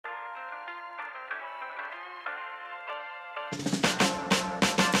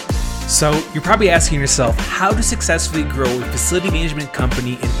So you're probably asking yourself how to successfully grow a facility management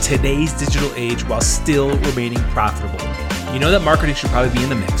company in today's digital age while still remaining profitable. You know that marketing should probably be in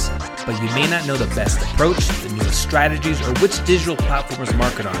the mix, but you may not know the best approach, the newest strategies, or which digital platforms to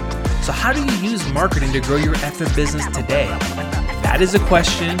market on. So how do you use marketing to grow your effing business today? That is a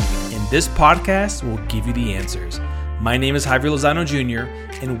question, and this podcast will give you the answers. My name is Javier Lozano Jr.,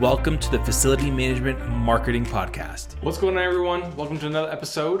 and welcome to the Facility Management Marketing Podcast. What's going on, everyone? Welcome to another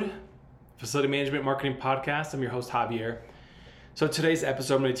episode, Facility Management Marketing Podcast. I'm your host, Javier. So today's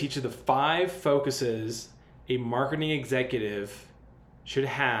episode, I'm going to teach you the 5 focuses a marketing executive should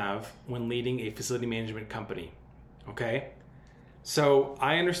have when leading a facility management company. Okay? So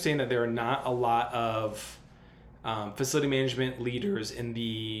I understand that there are not a lot of facility management leaders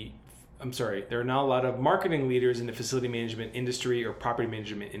there are not a lot of marketing leaders in the facility management industry or property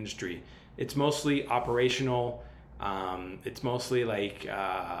management industry. It's mostly operational. It's mostly like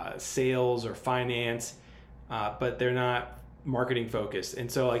sales or finance, but they're not marketing focused.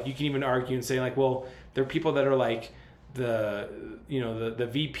 And so like you can even argue and say like, well, there are people that are like the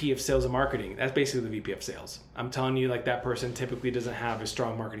VP of sales and marketing. That's basically the VP of sales. I'm telling you, like, that person typically doesn't have a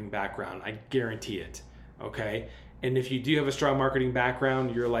strong marketing background. I guarantee it. Okay. And if you do have a strong marketing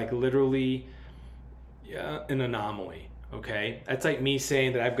background, you're like literally an anomaly. Okay. That's like me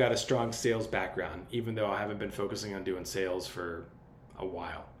saying that I've got a strong sales background, even though I haven't been focusing on doing sales for a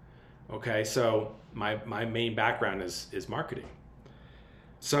while. Okay. So my main background is marketing.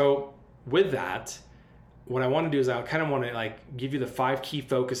 So with that, what I want to do is I kind of want to like give you the 5 key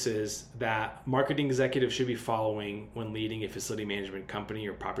focuses that marketing executives should be following when leading a facility management company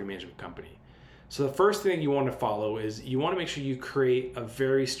or property management company. So the first thing you want to follow is you want to make sure you create a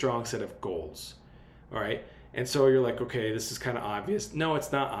very strong set of goals. All right. And so you're like, okay, this is kind of obvious. No,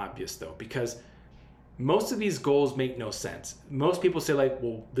 it's not obvious though, because most of these goals make no sense. Most people say like,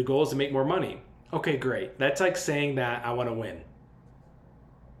 well, the goal is to make more money. Okay, great. That's like saying that I want to win.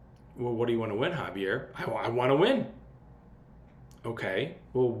 Well, what do you want to win, Javier? I want to win. Okay.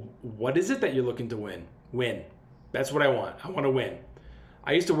 Well, what is it that you're looking to win? Win. That's what I want. I want to win.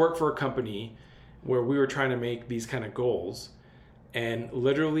 I used to work for a company where we were trying to make these kind of goals. And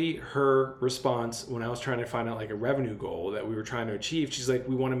literally her response when I was trying to find out like a revenue goal that we were trying to achieve, she's like,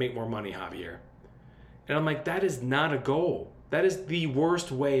 we want to make more money, Javier. And I'm like, that is not a goal. That is the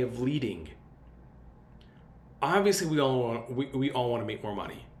worst way of leading. Obviously, we all want to make more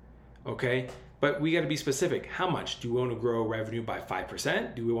money. Okay, but we got to be specific. How much? Do we want to grow revenue by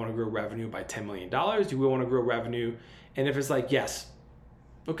 5%? Do we want to grow revenue by $10 million? Do we want to grow revenue? And if it's like, yes,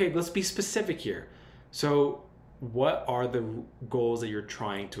 okay, let's be specific here. So what are the goals that you're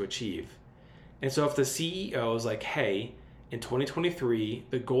trying to achieve? And so if the CEO is like, hey, in 2023,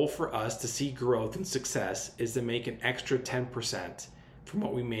 the goal for us to see growth and success is to make an extra 10% from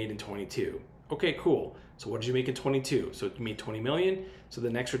what we made in 22. Okay, cool. So what did you make in 22? So you made 20 million. So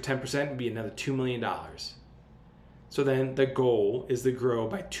the extra 10% would be another $2 million. So then the goal is to grow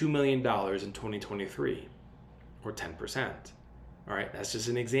by $2 million in 2023 or 10%. All right, that's just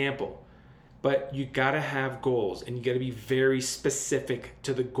an example. But you got to have goals and you got to be very specific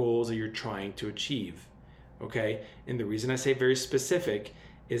to the goals that you're trying to achieve. Okay. And the reason I say very specific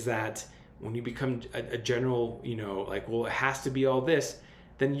is that when you become a general, like, well, it has to be all this,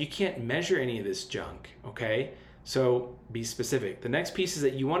 then you can't measure any of this junk, okay? So be specific. The next piece is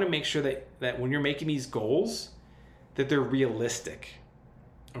that you want to make sure that when you're making these goals, that they're realistic,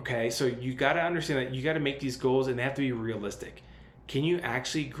 okay? So you got to understand that you got to make these goals and they have to be realistic. Can you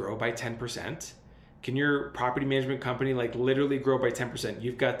actually grow by 10%? Can your property management company like literally grow by 10%?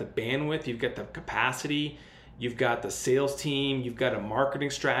 You've got the bandwidth, you've got the capacity, you've got the sales team, you've got a marketing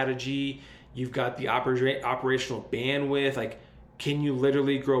strategy, you've got the operational bandwidth, like, can you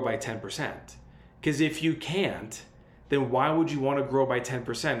literally grow by 10%? Because if you can't, then why would you want to grow by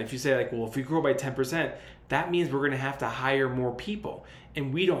 10%? If you say like, well, if we grow by 10%, that means we're going to have to hire more people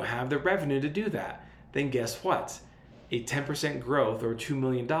and we don't have the revenue to do that. Then guess what? A 10% growth or $2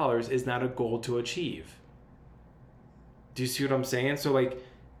 million is not a goal to achieve. Do you see what I'm saying? So like,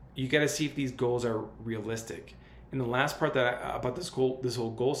 you got to see if these goals are realistic. And the last part about this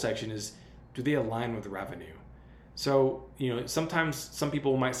whole goal section is, do they align with revenue? So, sometimes some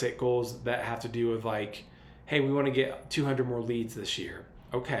people might set goals that have to do with like, hey, we want to get 200 more leads this year.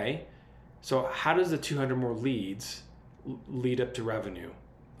 Okay. So how does the 200 more leads lead up to revenue?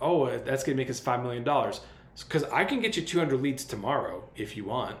 Oh, that's going to make us $5 million. Because I can get you 200 leads tomorrow if you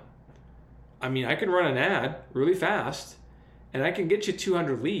want. I mean, I can run an ad really fast and I can get you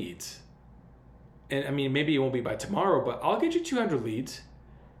 200 leads. And I mean, maybe it won't be by tomorrow, but I'll get you 200 leads.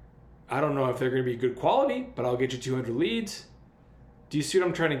 I don't know if they're going to be good quality, but I'll get you 200 leads. Do you see what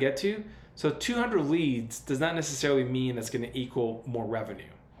I'm trying to get to? So 200 leads does not necessarily mean that's going to equal more revenue.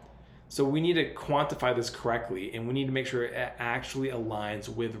 So we need to quantify this correctly, and we need to make sure it actually aligns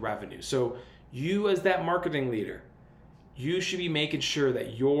with revenue. So you as that marketing leader, you should be making sure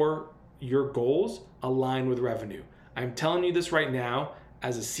that your goals align with revenue. I'm telling you this right now,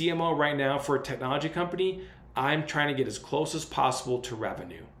 as a CMO right now for a technology company, I'm trying to get as close as possible to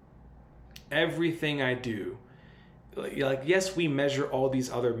revenue. Everything I do, like yes, we measure all these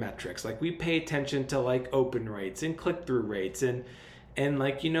other metrics. Like we pay attention to like open rates and click-through rates and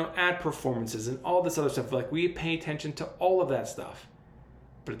like, ad performances and all this other stuff. Like we pay attention to all of that stuff.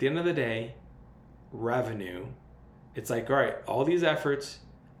 But at the end of the day, revenue, it's like, all right, all these efforts,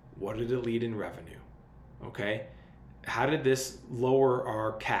 what did it lead in revenue? Okay. How did this lower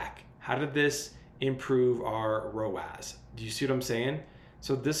our CAC? How did this improve our ROAS? Do you see what I'm saying?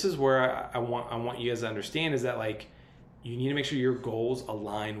 So this is where I want you guys to understand is that like, you need to make sure your goals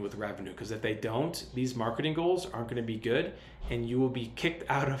align with revenue, because if they don't, these marketing goals aren't going to be good and you will be kicked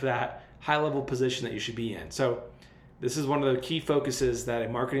out of that high level position that you should be in. So this is one of the key focuses that a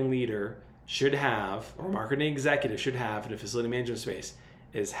marketing leader should have, or a marketing executive should have in a facility management space,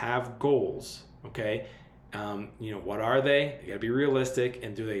 is have goals. Okay. What are they? They got to be realistic,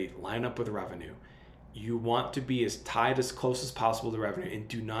 and do they line up with revenue? You want to be as tied as close as possible to revenue, and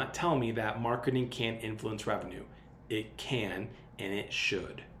do not tell me that marketing can't influence revenue. It can, and it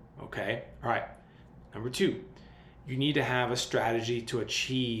should. Okay. All right. Number 2, you need to have a strategy to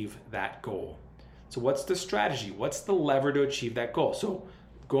achieve that goal. So what's the strategy? What's the lever to achieve that goal? So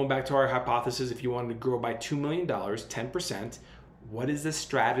going back to our hypothesis, if you wanted to grow by $2 million, 10%, what is the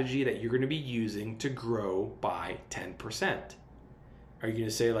strategy that you're going to be using to grow by 10%? Are you going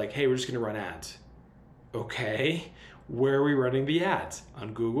to say like, hey, we're just going to run ads? Okay. Where are we running the ads?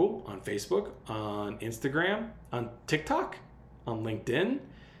 On Google, on Facebook, on Instagram, on TikTok, on LinkedIn?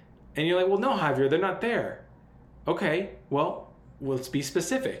 And you're like, well, no, Javier, they're not there. Okay, well, let's be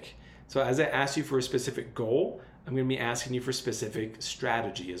specific. So as I ask you for a specific goal, I'm going to be asking you for specific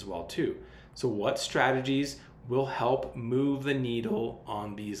strategy as well too. So what strategies will help move the needle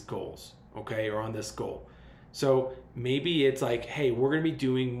on these goals, okay, or on this goal? So maybe it's like, hey, we're going to be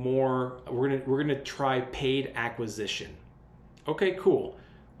doing more. We're going to try paid acquisition. Okay, cool.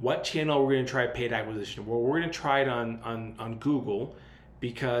 What channel are we going to try paid acquisition? Well, we're going to try it on Google,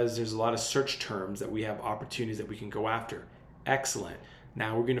 because there's a lot of search terms that we have opportunities that we can go after. Excellent.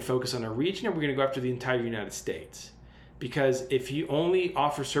 Now we're going to focus on a region, and we're going to go after the entire United States. Because if you only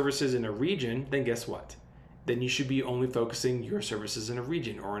offer services in a region, then guess what? Then you should be only focusing your services in a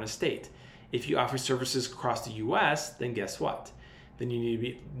region or in a state. If you offer services across the US, then guess what? Then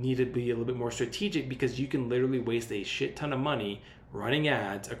you need to be a little bit more strategic, because you can literally waste a shit ton of money running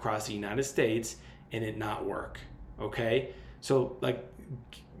ads across the United States and it not work. Okay? So like,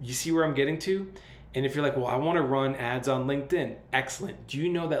 you see where I'm getting to? And if you're like, well, I want to run ads on LinkedIn, excellent. Do you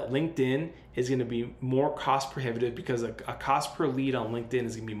know that LinkedIn is going to be more cost prohibitive, because a cost per lead on LinkedIn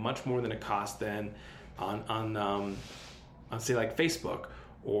is going to be much more than a cost than on say like Facebook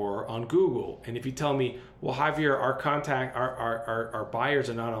or on Google? And if you tell me, well, Javier, our buyers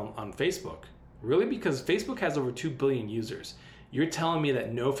are not on Facebook. Really? Because Facebook has over 2 billion users. You're telling me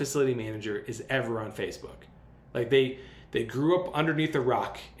that no facility manager is ever on Facebook. Like they grew up underneath a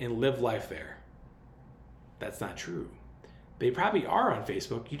rock and live life there. That's not true. They probably are on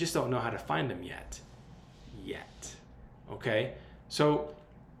Facebook. You just don't know how to find them yet. Okay? So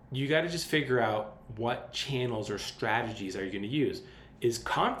you got to just figure out what channels or strategies are you going to use. Is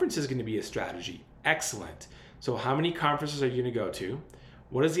conferences going to be a strategy? Excellent. So how many conferences are you going to go to?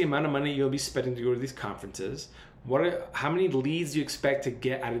 What is the amount of money you'll be spending to go to these conferences? How many leads do you expect to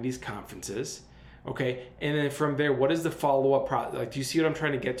get out of these conferences? Okay, and then from there, what is the follow-up process? Like, do you see what I'm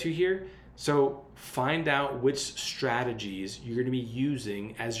trying to get to here? So find out which strategies you're going to be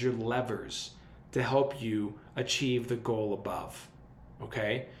using as your levers to help you achieve the goal above.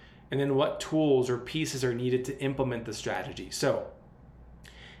 Okay, and then what tools or pieces are needed to implement the strategy. So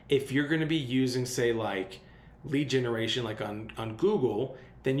if you're going to be using, say, like lead generation, like on Google,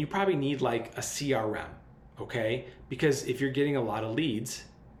 then you probably need like a CRM, okay? Because if you're getting a lot of leads,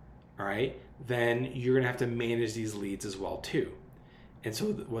 all right, then you're going to have to manage these leads as well too. And so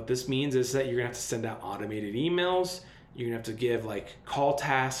what this means is that you're going to have to send out automated emails. You're going to have to give like call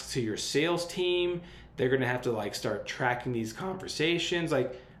tasks to your sales team. They're going to have to like start tracking these conversations.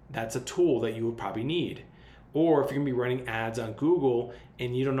 Like, that's a tool that you would probably need. Or if you're going to be running ads on Google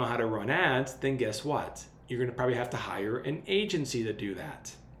and you don't know how to run ads, then guess what? You're going to probably have to hire an agency to do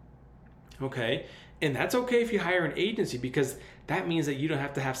that. Okay. And that's okay if you hire an agency, because that means that you don't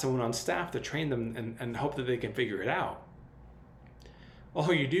have to have someone on staff to train them and hope that they can figure it out.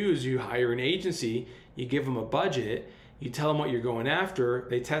 All you do is you hire an agency, you give them a budget, you tell them what you're going after,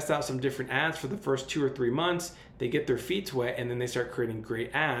 they test out some different ads for the first 2 or 3 months, they get their feet wet, and then they start creating great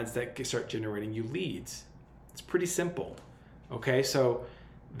ads that start generating you leads. It's pretty simple. Okay, so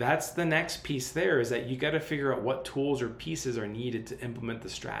that's the next piece there, is that you got to figure out what tools or pieces are needed to implement the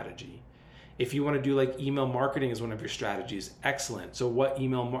strategy. If you want to do like email marketing as one of your strategies, excellent. So what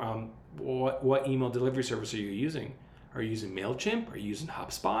email delivery service are you using? Are you using MailChimp? Are you using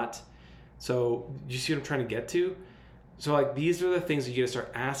HubSpot? So you see what I'm trying to get to? So like these are the things that you got to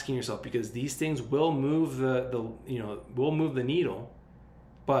start asking yourself, because these things will move will move the needle,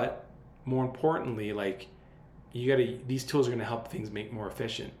 but more importantly, like these tools are going to help things make more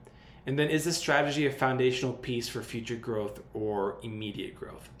efficient. And then, is this strategy a foundational piece for future growth or immediate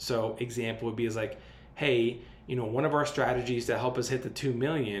growth? So example would be is like, hey, one of our strategies to help us hit the 2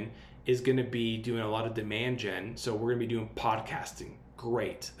 million is going to be doing a lot of demand gen. So we're going to be doing podcasting.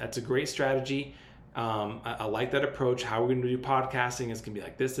 Great. That's a great strategy. I like that approach. How we're going to do podcasting is going to be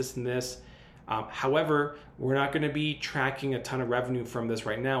like this, and this. However, we're not going to be tracking a ton of revenue from this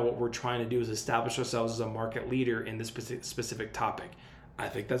right now. What we're trying to do is establish ourselves as a market leader in this specific topic. I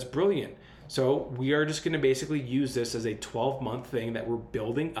think that's brilliant. So we are just going to basically use this as a 12-month thing that we're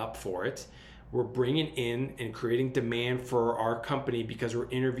building up for it. We're bringing in and creating demand for our company because we're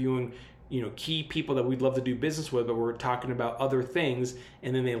interviewing, key people that we'd love to do business with, but we're talking about other things,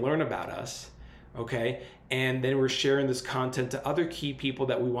 and then they learn about us. Okay. And then we're sharing this content to other key people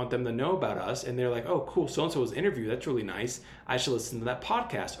that we want them to know about us. And they're like, oh, cool. So-and-so was interviewed. That's really nice. I should listen to that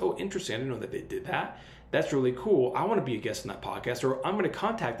podcast. Oh, interesting. I didn't know that they did that. That's really cool. I want to be a guest on that podcast, or I'm going to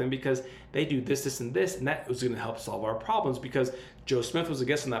contact them because they do this, and this, and that was going to help solve our problems because Joe Smith was a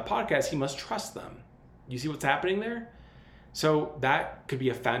guest on that podcast. He must trust them. You see what's happening there? So that could be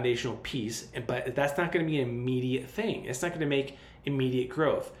a foundational piece, but that's not going to be an immediate thing. It's not going to make immediate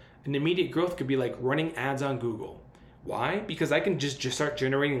growth. An immediate growth could be like running ads on Google. Why? Because I can just start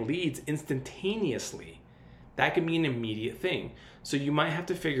generating leads instantaneously. That can be an immediate thing. So you might have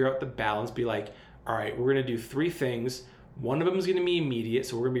to figure out the balance, be like, all right, we're going to do 3 things. One of them is going to be immediate,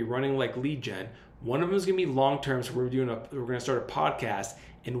 so we're going to be running like lead gen. One of them is going to be long-term, so we're going to start a podcast.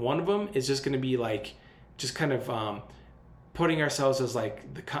 And one of them is just going to be like, just kind of putting ourselves as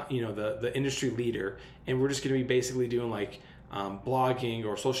like the industry leader, and we're just going to be basically doing like blogging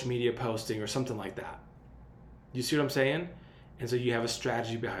or social media posting or something like that. You see what I'm saying? And so you have a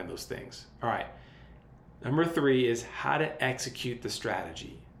strategy behind those things. All right. Number 3 is how to execute the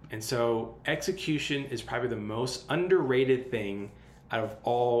strategy. And so execution is probably the most underrated thing out of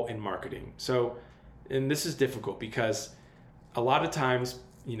all in marketing. So, and this is difficult because a lot of times,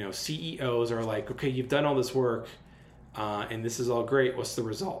 CEOs are like, okay, you've done all this work and this is all great. What's the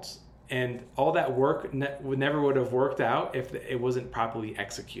results? And all that work never would have worked out if it wasn't properly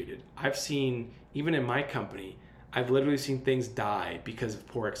executed. I've seen, even in my company, I've literally seen things die because of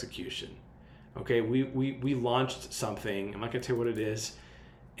poor execution. Okay, we launched something, I'm not gonna tell you what it is,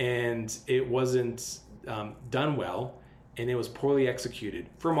 and it wasn't done well, and it was poorly executed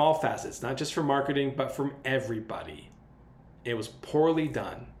from all facets, not just from marketing, but from everybody. It was poorly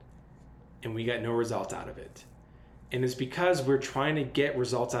done, and we got no results out of it. And it's because we're trying to get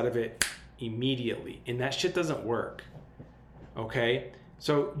results out of it immediately, and that shit doesn't work. Okay?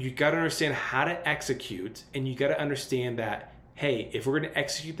 So you got to understand how to execute, and you got to understand that, hey, if we're going to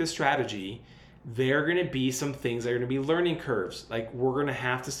execute this strategy, there are going to be some things that are going to be learning curves. Like, we're going to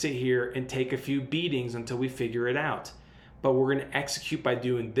have to sit here and take a few beatings until we figure it out. But we're going to execute by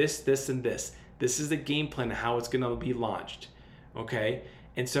doing this, this, and this. This is the game plan of how it's going to be launched. Okay?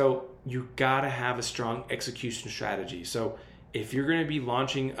 And so you got to have a strong execution strategy. So if you're going to be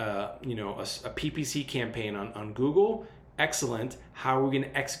launching a PPC campaign on Google, excellent. How are we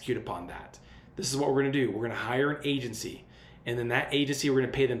going to execute upon that? This is what we're going to do. We're going to hire an agency. And then that agency, we're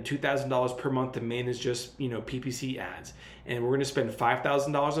going to pay them $2,000 per month to manage just, PPC ads. And we're going to spend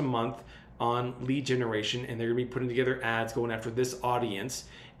 $5,000 a month on lead generation, and they're going to be putting together ads going after this audience.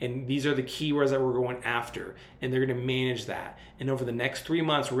 And these are the keywords that we're going after, and they're going to manage that. And over the next 3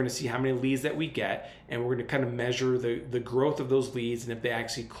 months, we're going to see how many leads that we get, and we're going to kind of measure the growth of those leads and if they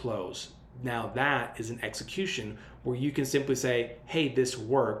actually close. Now that is an execution where you can simply say, hey, this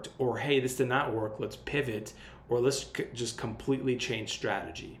worked, or hey, this did not work, let's pivot, or let's just completely change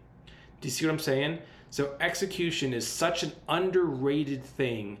strategy. Do you see what I'm saying? So execution is such an underrated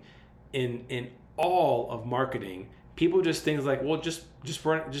thing in all of marketing. People just think like, well, just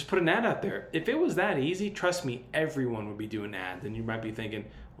put an ad out there. If it was that easy, trust me, everyone would be doing ads. And you might be thinking,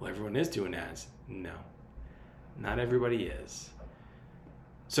 Well, everyone is doing ads. No, not everybody is.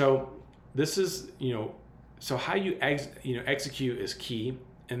 So this is, so how you execute is key.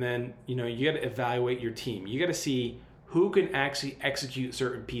 And then, you got to evaluate your team. You got to see who can actually execute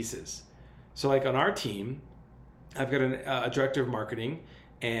certain pieces. So like on our team, I've got a director of marketing,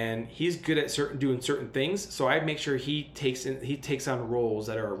 and he's good at doing certain things. So I make sure he takes on roles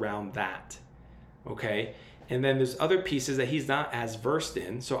that are around that. Okay. And then there's other pieces that he's not as versed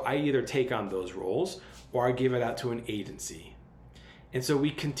in. So I either take on those roles or I give it out to an agency. And so we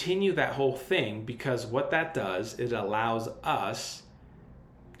continue that whole thing, because what that does, it allows us,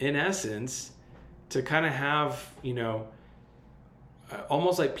 in essence, to kind of have,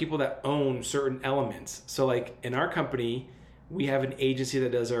 almost like people that own certain elements. So like in our company, we have an agency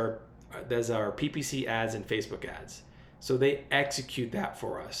that does our PPC ads and Facebook ads. So they execute that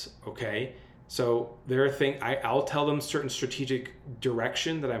for us, okay? So there are things, I'll tell them certain strategic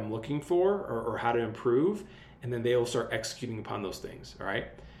direction that I'm looking for, or how to improve, and then they will start executing upon those things, all right?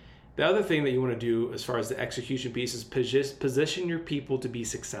 The other thing that you want to do as far as the execution piece is position your people to be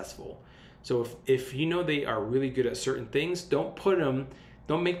successful. So if you know they are really good at certain things, don't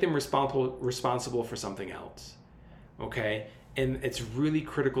make them responsible for something else, okay? And it's really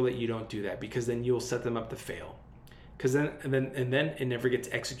critical that you don't do that, because then you'll set them up to fail. Because then it never gets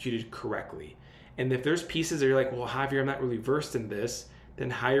executed correctly. And if there's pieces that you're like, well, Javier, I'm not really versed in this, then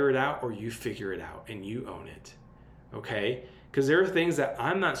hire it out, or you figure it out and you own it, okay? Because there are things that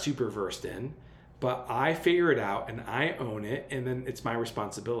I'm not super versed in, but I figure it out and I own it, and then it's my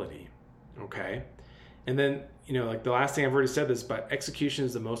responsibility, okay? And then, like the last thing I've already said this, but execution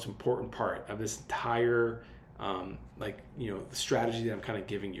is the most important part of this entire, the strategy that I'm kind of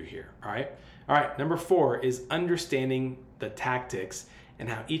giving you here, all right? All right, number 4 is understanding the tactics and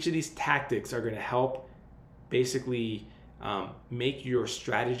how each of these tactics are going to help basically make your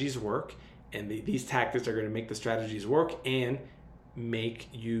strategies work. And these tactics are going to make the strategies work and make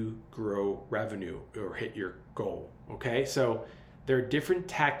you grow revenue or hit your goal, okay? So there are different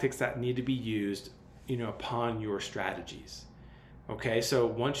tactics that need to be used, upon your strategies, okay? So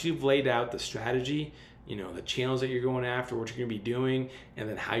once you've laid out the strategy, the channels that you're going after, what you're going to be doing, and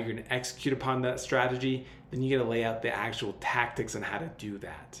then how you're going to execute upon that strategy, then you got to lay out the actual tactics on how to do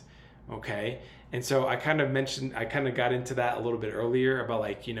that, okay? And so I kind of got into that a little bit earlier about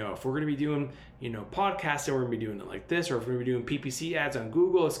if we're going to be doing, podcasting, we're going to be doing it like this, or if we're going to be doing PPC ads on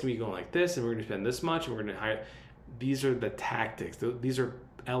Google, it's going to be going like this, and we're going to spend this much, and we're going to hire. These are the tactics. These are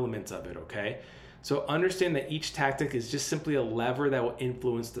elements of it, okay? So understand that each tactic is just simply a lever that will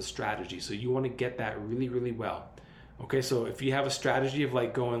influence the strategy. So you want to get that really, really well. Okay, so if you have a strategy of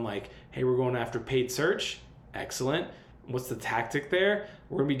hey, we're going after paid search, excellent. What's the tactic there?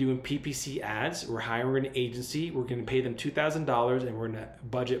 We're going to be doing PPC ads. We're hiring an agency. We're going to pay them $2,000, and we're going to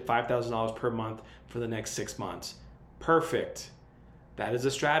budget $5,000 per month for the next 6 months. Perfect. That is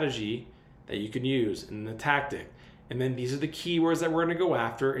a strategy that you can use in the tactic. And then these are the keywords that we're going to go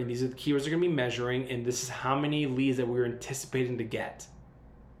after, and these are the keywords we're going to be measuring, and this is how many leads that we're anticipating to get.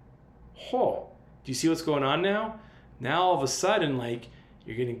 Do you see what's going on now? Now all of a sudden,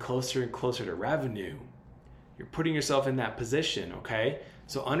 you're getting closer and closer to revenue. You're putting yourself in that position, okay?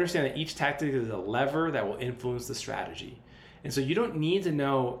 So understand that each tactic is a lever that will influence the strategy. And so you don't need to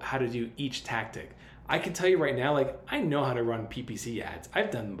know how to do each tactic. I can tell you right now, I know how to run PPC ads.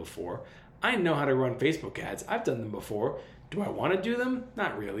 I've done them before. I know how to run Facebook ads. I've done them before. Do I want to do them?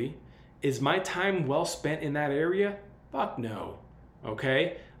 Not really. Is my time well spent in that area? Fuck no.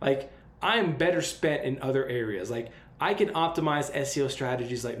 Okay? I'm better spent in other areas. I can optimize SEO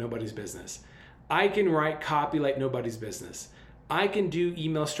strategies like nobody's business. I can write copy like nobody's business. I can do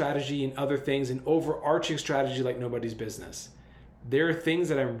email strategy and other things and overarching strategy like nobody's business. There are things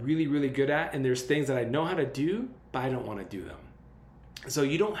that I'm really, really good at, and there's things that I know how to do, but I don't want to do them. So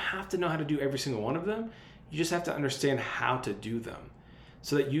you don't have to know how to do every single one of them. You just have to understand how to do them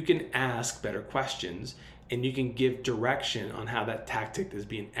so that you can ask better questions and you can give direction on how that tactic is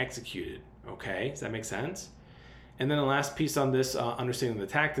being executed. Okay, does that make sense? And then the last piece on this understanding the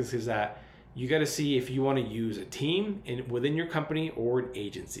tactics is that you got to see if you want to use a team within your company or an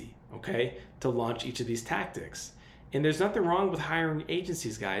agency, okay, to launch each of these tactics. And there's nothing wrong with hiring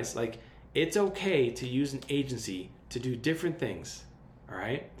agencies, guys. It's okay to use an agency to do different things. All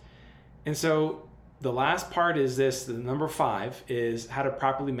right. And so the last part is this, the number 5 is how to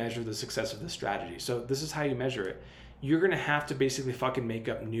properly measure the success of the strategy. So this is how you measure it. You're going to have to basically fucking make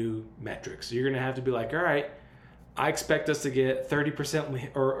up new metrics. So you're going to have to be all right, I expect us to get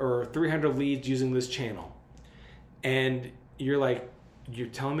 30% or 300 leads using this channel. And you're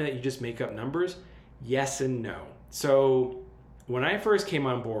telling me that you just make up numbers? Yes and no. So when I first came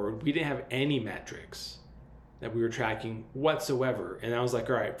on board, we didn't have any metrics that we were tracking whatsoever. And I was like,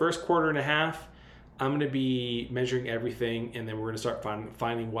 all right, first quarter and a half, I'm going to be measuring everything. And then we're going to start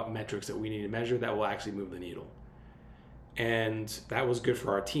finding what metrics that we need to measure that will actually move the needle. And that was good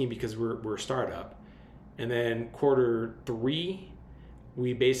for our team because we're a startup. And then quarter 3,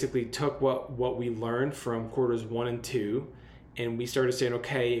 we basically took what we learned from quarters 1 and 2, and we started saying,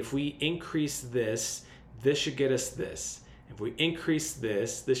 okay, if we increase this should get us this. If we increase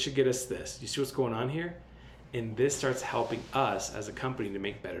this should get us this. You see what's going on here? And this starts helping us as a company to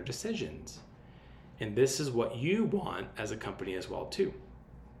make better decisions. And this is what you want as a company as well too.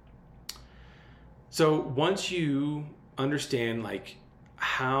 So once you understand like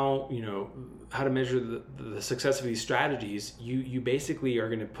how to measure the success of these strategies, you basically are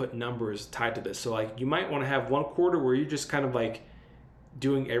going to put numbers tied to this. So like you might want to have one quarter where you're just kind of like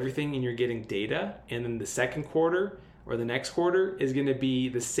doing everything and you're getting data, and then the second quarter or the next quarter is going to be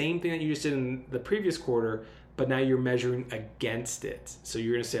the same thing that you just did in the previous quarter, but now you're measuring against it. So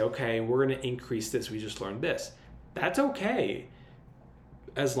you're going to say, okay, we're going to increase this. We just learned this. That's okay,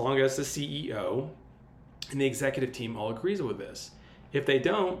 as long as the CEO and the executive team all agrees with this. If they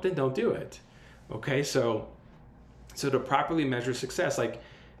don't, then don't do it. Okay, so to properly measure success, like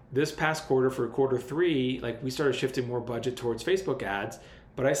this past quarter for quarter 3, like we started shifting more budget towards Facebook ads,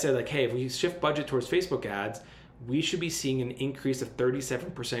 but I said like, hey, if we shift budget towards Facebook ads, we should be seeing an increase of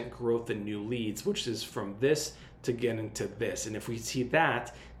 37% growth in new leads, which is from this to get into this. And if we see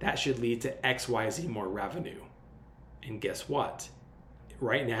that should lead to XYZ more revenue. And guess what?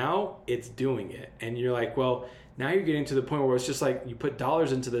 Right now, it's doing it. And you're like, well, now you're getting to the point where it's just like you put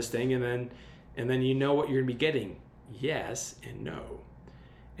dollars into this thing and then you know what you're gonna be getting. Yes and no.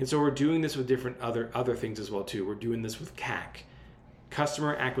 And so we're doing this with different other things as well too. We're doing this with CAC,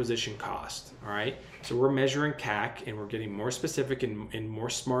 customer acquisition cost. All right. So we're measuring CAC and we're getting more specific and more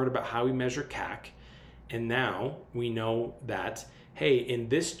smart about how we measure CAC. And now we know that, hey, in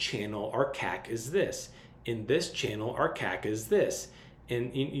this channel, our CAC is this. In this channel, our CAC is this.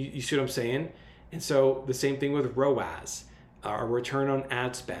 And you see what I'm saying? And so the same thing with ROAS, our return on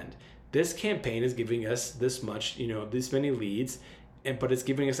ad spend. This campaign is giving us this much, this many leads, but it's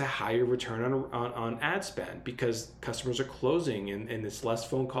giving us a higher return on ad spend because customers are closing and it's less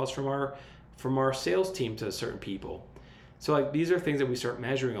phone calls from our sales team to certain people. So like these are things that we start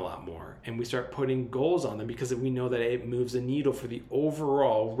measuring a lot more, and we start putting goals on them because we know that it moves the needle for the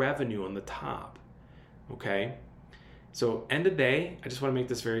overall revenue on the top. Okay? So end of day, I just want to make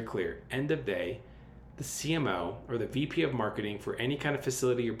this very clear. End of day, the CMO or the VP of marketing for any kind of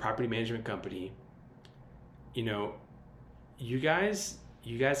facility or property management company, you guys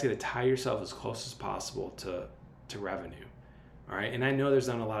got to tie yourself as close as possible to revenue. All right. And I know there's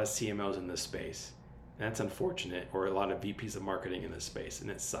not a lot of CMOs in this space. And that's unfortunate, or a lot of VPs of marketing in this space,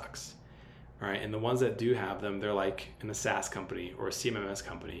 and it sucks. All right. And the ones that do have them, they're like in a SaaS company or a CMMS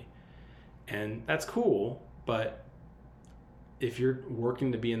company. And that's cool, but if you're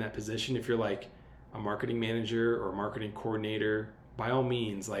working to be in that position, if you're like a marketing manager or a marketing coordinator, by all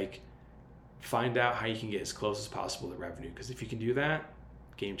means, like find out how you can get as close as possible to revenue. Because if you can do that,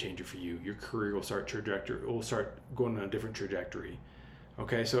 game changer for you. Your career will start going on a different trajectory.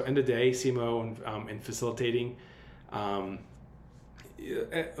 Okay, so end of day, CMO and facilitating. End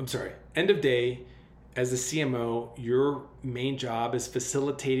of day, as a CMO, your main job is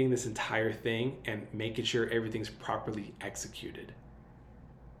facilitating this entire thing and making sure everything's properly executed.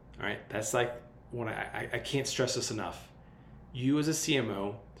 All right, that's like when I can't stress this enough. You as a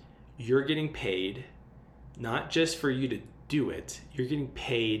CMO, you're getting paid not just for you to do it, you're getting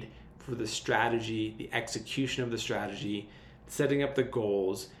paid for the strategy, the execution of the strategy, setting up the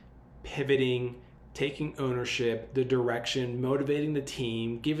goals, pivoting, taking ownership, the direction, motivating the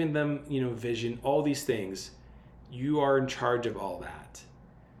team, giving them, vision, all these things. You are in charge of all that.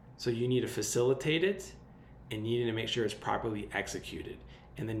 So you need to facilitate it and you need to make sure it's properly executed.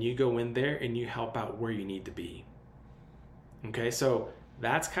 And then you go in there and you help out where you need to be. Okay, so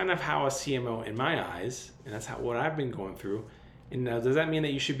that's kind of how a CMO, in my eyes, and that's what I've been going through. And does that mean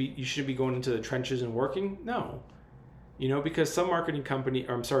that you should be going into the trenches and working? No. Because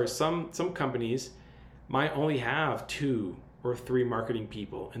some some companies might only have 2 or 3 marketing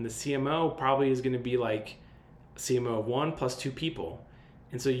people, and the CMO probably is going to be like a CMO of 1 plus 2 people.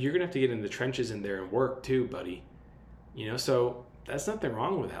 And so you're going to have to get in the trenches in there and work too, buddy. So that's nothing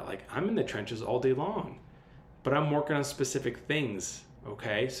wrong with that. Like, I'm in the trenches all day long, but I'm working on specific things.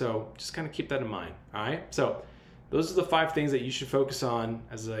 Okay, so just kind of keep that in mind. All right, so those are the 5 things that you should focus on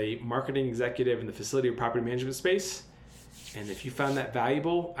as a marketing executive in the facility or property management space. And if you found that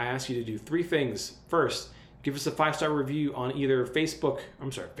valuable, I ask you to do 3 things. First, give us a 5-star review on either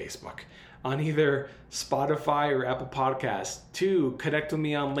on either Spotify or Apple Podcasts. 2, connect with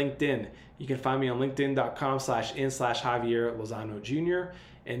me on LinkedIn. You can find me on linkedin.com/in/Javier Lozano Jr.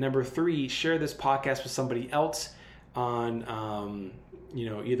 And number 3, share this podcast with somebody else on,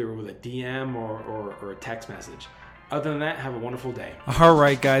 either with a DM or a text message. Other than that, have a wonderful day. All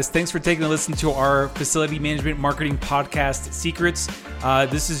right, guys. Thanks for taking a listen to our Facility Management Marketing Podcast Secrets.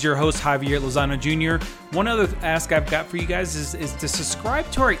 This is your host, Javier Lozano Jr. One other ask I've got for you guys is to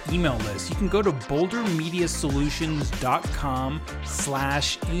subscribe to our email list. You can go to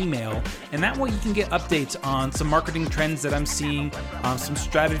bouldermediasolutions.com/email, and that way you can get updates on some marketing trends that I'm seeing, some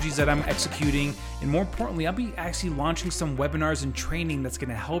strategies that I'm executing, and more importantly, I'll be actually launching some webinars and training that's going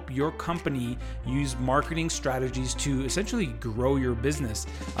to help your company use marketing strategies to essentially grow your business.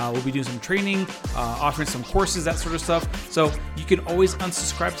 We'll be doing some training, offering some courses, that sort of stuff. So you can always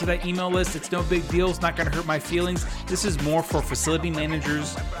unsubscribe to that email list. It's no big deal. It's not going to hurt my feelings. This is more for facility management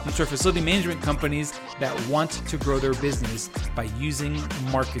companies that want to grow their business by using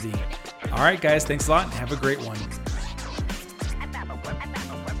marketing. All right, guys, thanks a lot and have a great one.